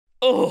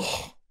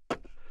Ugh.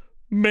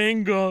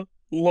 Manga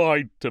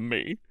lied to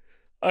me.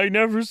 I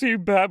never see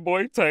bad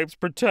boy types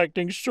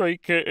protecting stray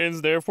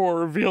kittens, therefore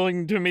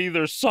revealing to me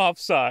their soft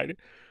side.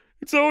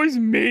 It's always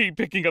me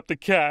picking up the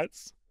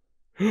cats.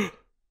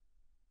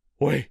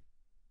 Wait,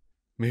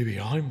 maybe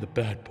I'm the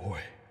bad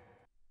boy.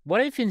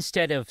 What if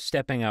instead of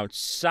stepping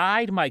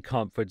outside my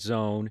comfort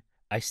zone,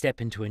 I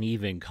step into an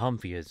even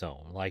comfier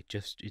zone? Like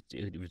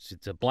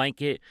it's a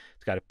blanket,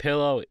 it's got a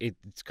pillow,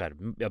 it's got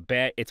a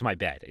bed. It's my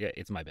bed. Yeah,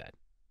 it's my bed.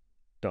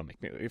 Don't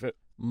make me leave it.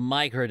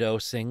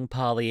 Microdosing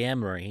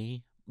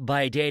polyamory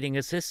by dating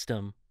a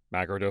system.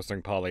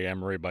 Macrodosing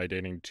polyamory by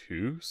dating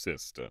two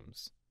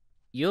systems.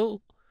 You're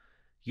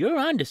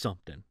onto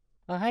something.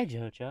 Oh, hi,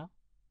 Jojo.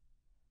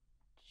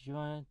 Did you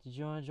want to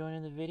join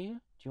in the video? Do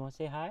you want to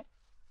say hi?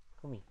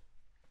 Come here.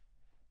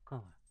 Come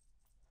on.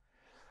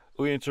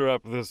 We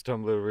interrupt this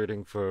Tumblr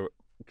reading for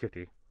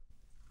Kitty.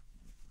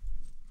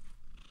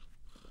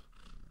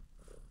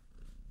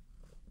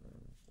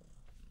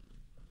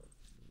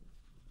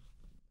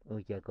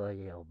 Oh, yeah, go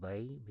ahead,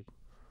 baby.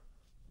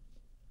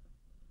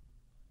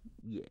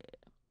 Yeah.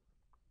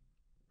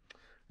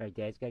 All right,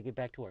 Dad's got to get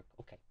back to work.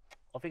 Okay.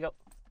 Off we go.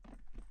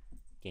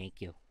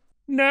 Thank you.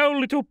 No,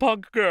 little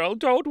punk girl,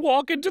 don't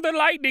walk into the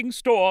lightning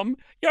storm.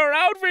 Your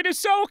outfit is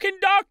so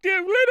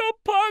conductive, little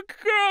punk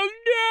girl,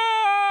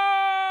 no!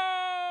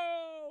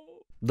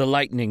 The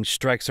lightning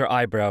strikes her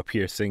eyebrow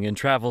piercing and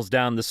travels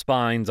down the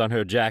spines on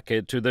her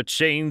jacket to the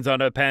chains on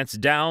her pants,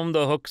 down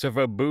the hooks of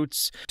her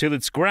boots, till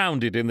it's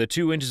grounded in the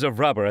 2 inches of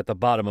rubber at the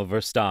bottom of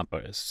her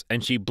stompers.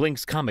 And she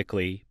blinks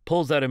comically,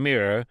 pulls out a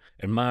mirror,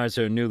 admires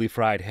her newly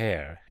fried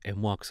hair,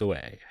 and walks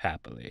away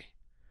happily.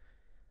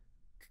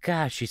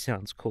 Gosh, she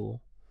sounds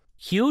cool.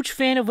 Huge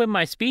fan of when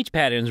my speech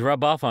patterns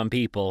rub off on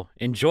people.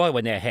 Enjoy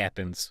when that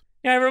happens.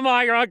 Never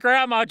mind, your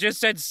grandma just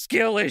said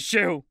skill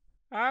issue.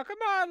 Oh, come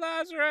on,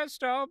 Lazarus,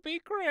 don't be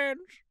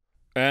cringe.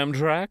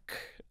 Amtrak,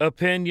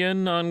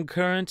 opinion on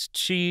current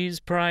cheese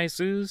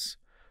prices?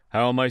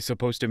 How am I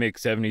supposed to make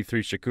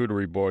 73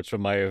 charcuterie boards for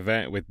my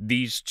event with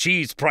these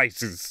cheese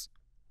prices?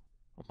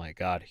 Oh my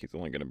god, he's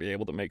only going to be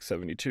able to make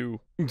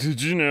 72.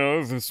 Did you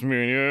know this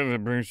media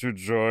that brings you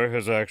joy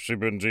has actually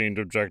been deemed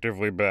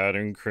objectively bad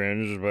and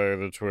cringed by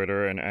the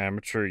Twitter and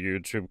amateur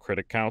YouTube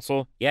critic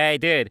council? Yeah, I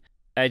did.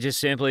 I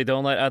just simply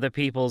don't let other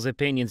people's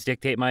opinions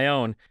dictate my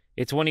own.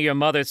 It's one of your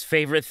mother's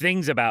favorite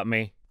things about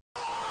me.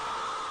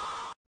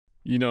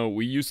 You know,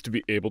 we used to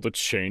be able to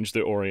change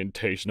the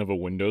orientation of a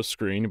window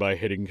screen by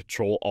hitting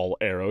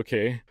Control-Alt-Arrow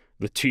key.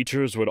 The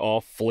teachers would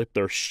all flip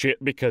their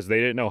shit because they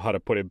didn't know how to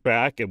put it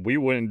back, and we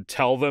wouldn't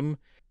tell them.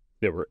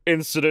 There were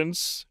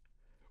incidents.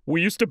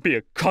 We used to be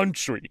a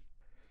country,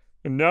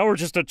 and now we're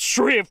just a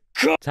tree of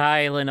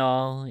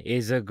Tylenol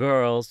is a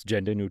girl's,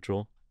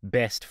 gender-neutral,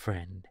 best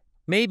friend.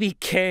 Maybe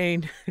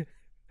Kane...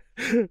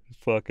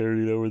 Fuck, I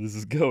already know where this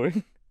is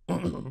going.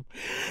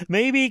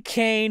 Maybe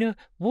Cain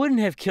wouldn't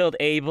have killed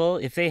Abel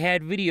if they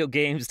had video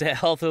games to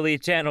healthily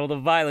channel the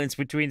violence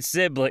between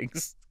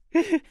siblings.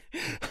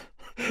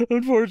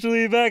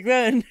 Unfortunately, back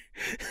then,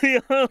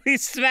 the only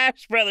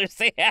Smash Brothers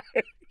they had,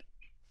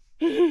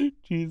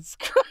 Jesus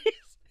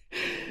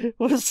Christ,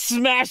 was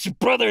Smash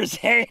Brothers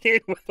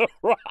handed with a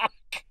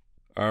rock.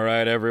 All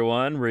right,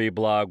 everyone,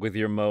 reblog with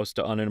your most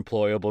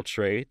unemployable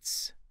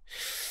traits.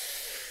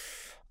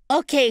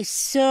 Okay,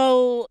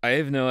 so... I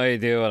have no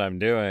idea what I'm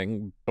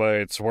doing, but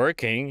it's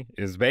working,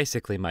 is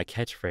basically my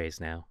catchphrase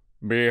now.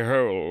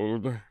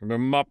 Behold, the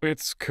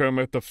Muppets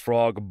Kermit the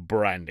Frog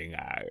branding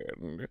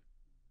iron.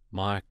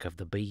 Mark of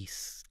the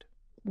Beast.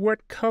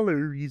 What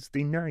color is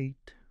the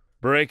night?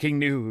 Breaking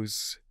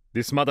news.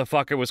 This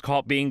motherfucker was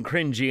caught being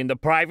cringy in the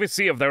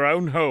privacy of their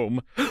own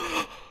home.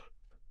 Oh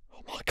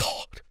my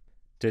god.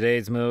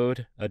 Today's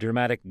mood, a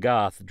dramatic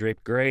goth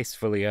draped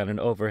gracefully on an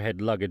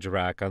overhead luggage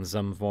rack on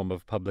some form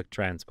of public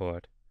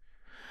transport.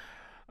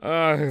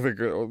 Ah, the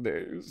good old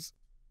days.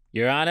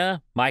 Your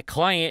Honor, my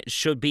client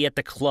should be at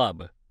the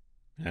club.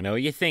 I know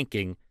you're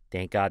thinking,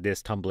 thank God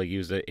this Tumblr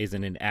user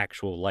isn't an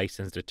actual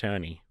licensed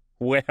attorney.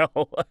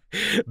 Well,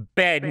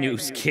 bad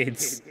news,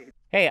 kids.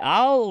 Hey,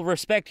 I'll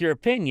respect your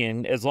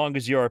opinion as long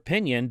as your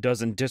opinion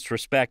doesn't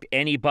disrespect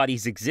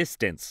anybody's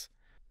existence.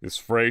 This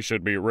phrase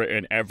should be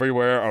written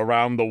everywhere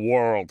around the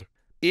world.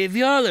 If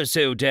y'all are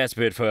so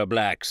desperate for a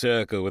black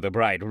circle with a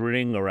bright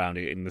ring around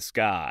it in the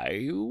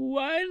sky,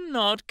 why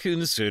not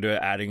consider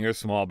adding a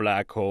small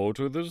black hole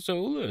to the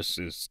solar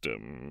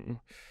system?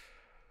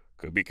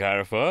 Could be kind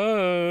of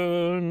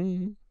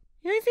fun.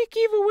 I think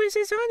Evil Wiz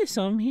is onto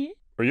something here.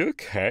 Are you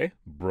okay?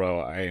 Bro,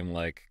 I am,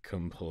 like,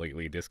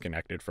 completely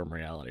disconnected from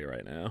reality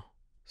right now.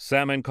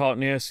 Salmon caught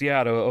near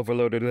Seattle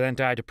overloaded with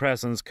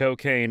antidepressants,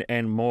 cocaine,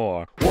 and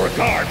more. Work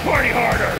hard, party harder!